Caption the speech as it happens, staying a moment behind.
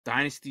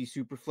Dynasty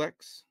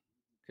Superflex.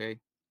 Okay.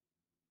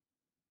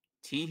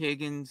 T.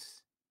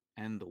 Higgins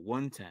and the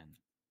 110.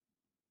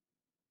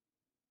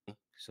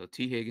 So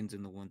T. Higgins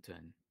and the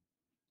 110.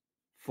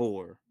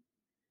 4.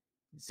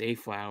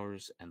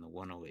 Zayflowers and the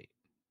 108.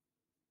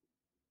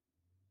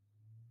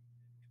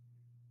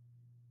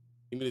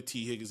 Give me the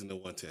T. Higgins and the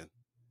 110.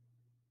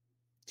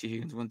 T.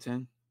 Higgins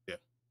 110? Yeah.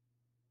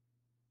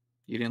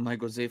 You didn't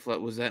like what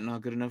Zayflowers? Was that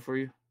not good enough for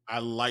you? I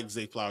like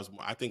Zayflowers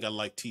more. I think I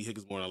like T.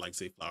 Higgins more than I like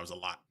Zayflowers a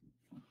lot.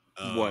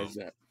 Why is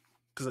that?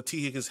 Because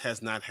T. Higgins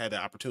has not had the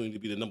opportunity to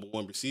be the number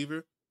one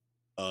receiver.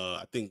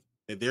 I think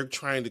that they're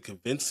trying to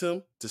convince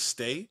him to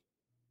stay,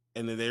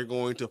 and then they're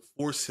going to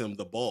force him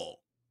the ball.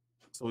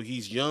 So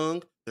he's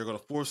young. They're going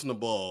to force him the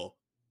ball.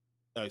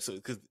 So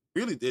because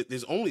really,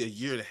 there's only a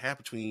year and a half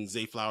between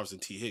Zayflowers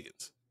and T.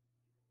 Higgins,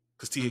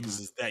 because T. Higgins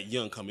is that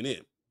young coming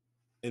in,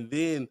 and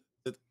then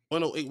the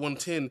 108,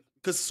 110,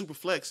 because it's super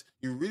flex,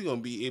 you're really going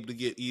to be able to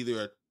get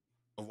either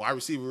a wide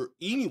receiver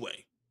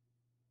anyway,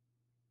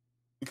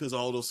 because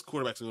all those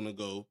quarterbacks are going to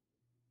go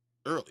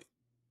early.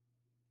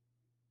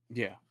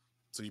 Yeah.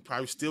 So you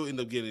probably still end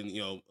up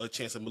getting, a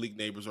chance at Malik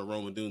Neighbors or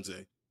Rome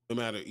Odunze, no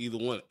matter either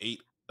one,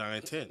 8,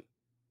 9, 10.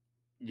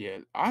 Yeah,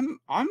 I'm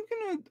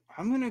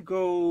gonna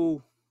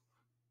go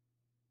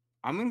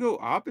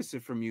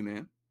opposite from you,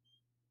 man.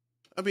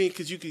 I mean,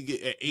 because you could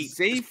get at 8.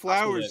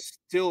 Zayflowers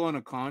still on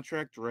a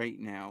contract right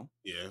now.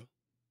 Yeah.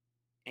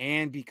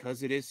 And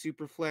because it is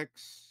super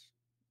flex,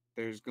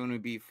 there's going to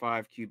be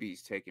 5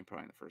 QBs taken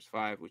probably in the first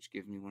 5, which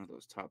gives me one of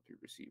those top 3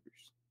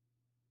 receivers.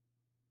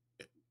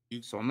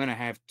 So I'm going to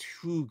have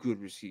 2 good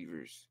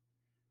receivers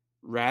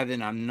rather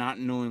than I'm not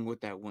knowing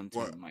what that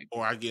 110 might be.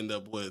 Or I end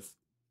up with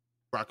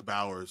Brock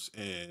Bowers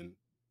and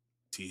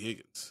T.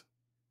 Higgins.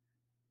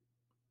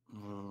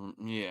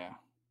 Yeah.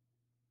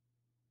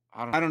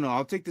 I don't know.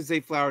 I'll take the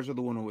Zayflowers or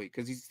the 108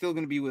 because he's going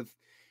to be with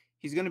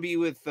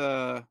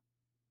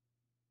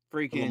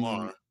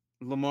freaking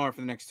Lamar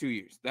for the next 2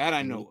 years. That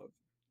I know of.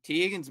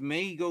 T. Higgins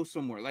may go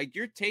somewhere. Like,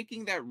 you're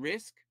taking that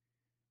risk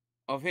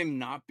of him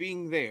not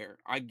being there.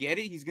 I get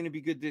it. He's going to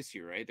be good this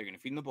year, right? They're going to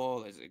feed him the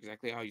ball. That's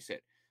exactly how you said.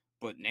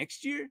 But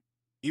next year?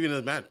 Even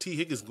if Matt T.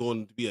 Higgins is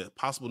going to be a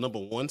possible number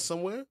 1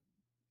 somewhere?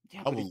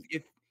 Yeah, but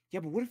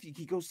but what if he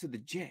goes to the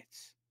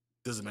Jets?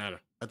 Doesn't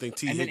matter. I think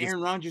T. And Higgins. then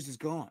Aaron Rodgers is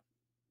gone.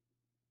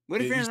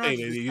 What if Aaron Rodgers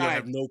decides, you don't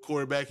have no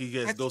quarterback? He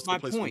goes to the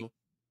place.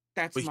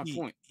 That's my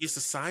point. He has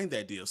to sign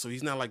that deal, so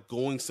he's not like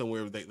going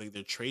somewhere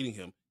they're trading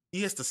him.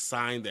 He has to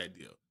sign that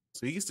deal,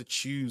 so he gets to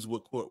choose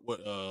what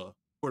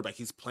quarterback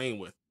he's playing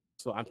with.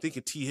 So I'm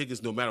thinking T.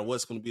 Higgins, no matter what,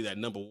 is going to be that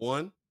number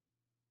one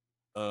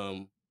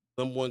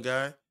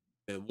guy.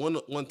 At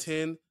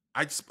 110,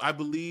 I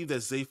believe that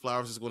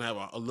Zayflowers is going to have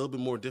a little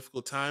bit more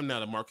difficult time now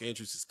that Mark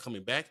Andrews is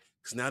coming back,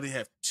 because now they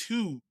have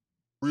 2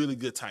 really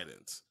good tight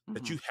ends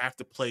that you have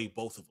to play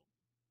both of them.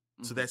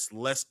 So that's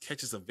less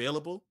catches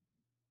available.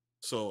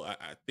 So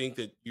I think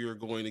that you're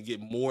going to get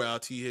more out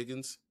of T.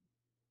 Higgins.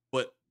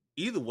 But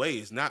either way,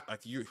 it's not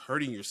like you're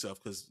hurting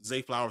yourself, because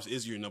Zayflowers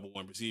is your number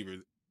 1 receiver.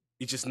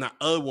 He's just not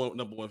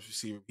number 1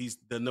 receiver. He's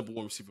the number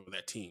 1 receiver of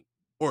that team.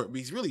 Or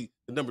he's really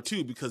the number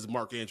 2 because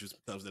Mark Andrews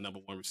becomes the number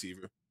 1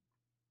 receiver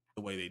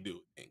the way they do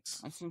things.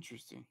 That's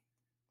interesting.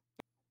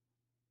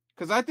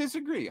 Because I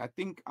disagree. I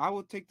think I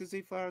would take the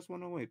Zayflowers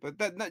 108.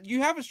 But that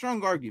you have a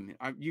strong argument.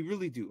 You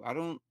really do.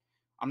 I'm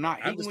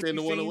not hating what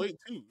you're saying,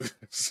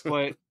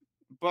 too.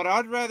 But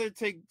I'd rather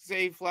take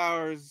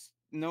Zayflowers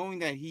knowing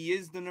that he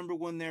is the number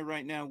 1 there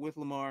right now with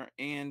Lamar,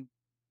 and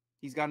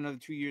he's got another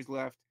 2 years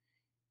left,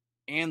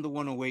 and the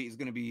 108 is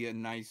going to be a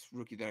nice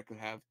rookie that could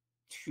have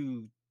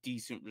 2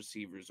 decent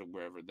receivers or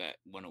wherever that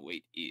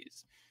 108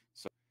 is.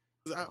 So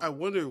I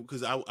wonder,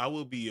 because I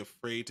will be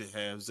afraid to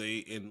have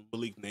Zay and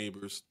Malik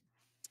Neighbors.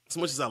 As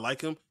much as I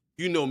like him,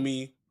 you know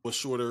me, with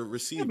shorter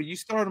receivers. Yeah, but you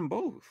start them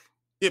both.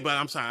 Yeah, but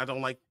I'm sorry, I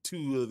don't like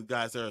 2 of the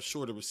guys that are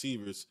shorter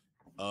receivers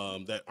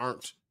that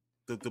aren't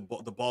the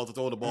ball to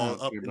throw the ball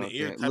up in the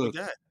air type of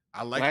guy.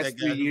 I like that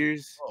guy.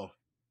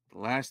 The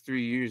last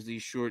 3 years,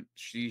 these short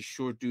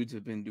dudes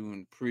have been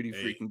doing pretty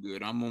freaking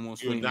good. I'm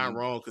almost. You're not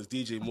wrong, because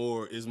DJ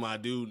Moore is my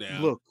dude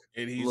now.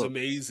 And he's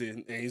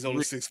amazing, and he's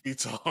only 6 feet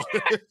tall.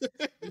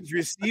 These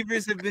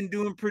receivers have been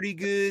doing pretty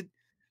good,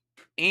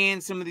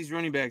 and some of these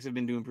running backs have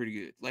been doing pretty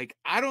good. Like,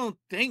 I don't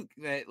think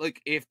that,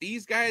 like, if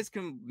these guys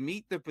can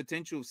meet the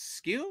potential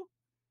skill,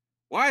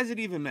 why does it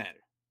even matter?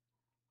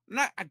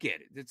 I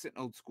get it. It's an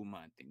old school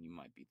mind thing. You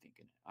might be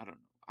thinking. I don't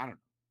know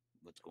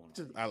what's going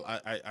on.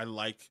 I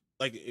like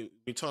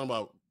we're talking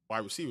about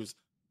wide receivers.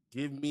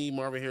 Give me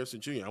Marvin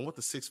Harrison Jr. I want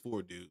the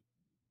 6'4" dude.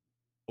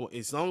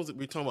 As long as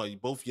we're talking about you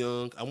both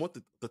young, I want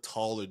the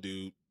taller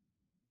dude.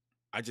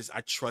 I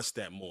trust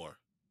that more.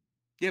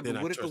 Yeah, but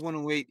what if the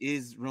 108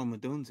 is Rome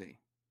Odunze?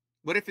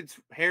 What if it's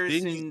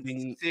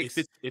Harrison?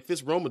 If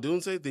it's Rome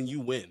Odunze, then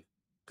you win,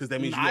 because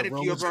that means not if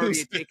you've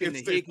already taken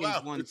the Higgins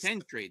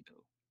 110 trade, though.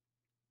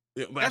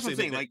 Yeah, but that's what I'm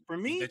saying. Like, for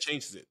me, that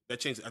changes it. I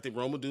think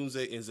Rome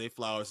Odunze and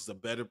Zayflowers is a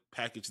better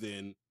package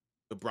than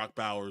the Brock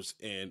Bowers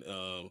and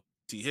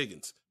T.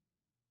 Higgins.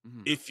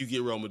 If you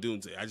get Rome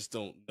Odunze, I just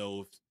don't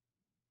know if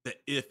that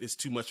if it's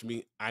too much for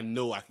me, I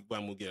know I'm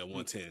gonna get a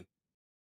 110.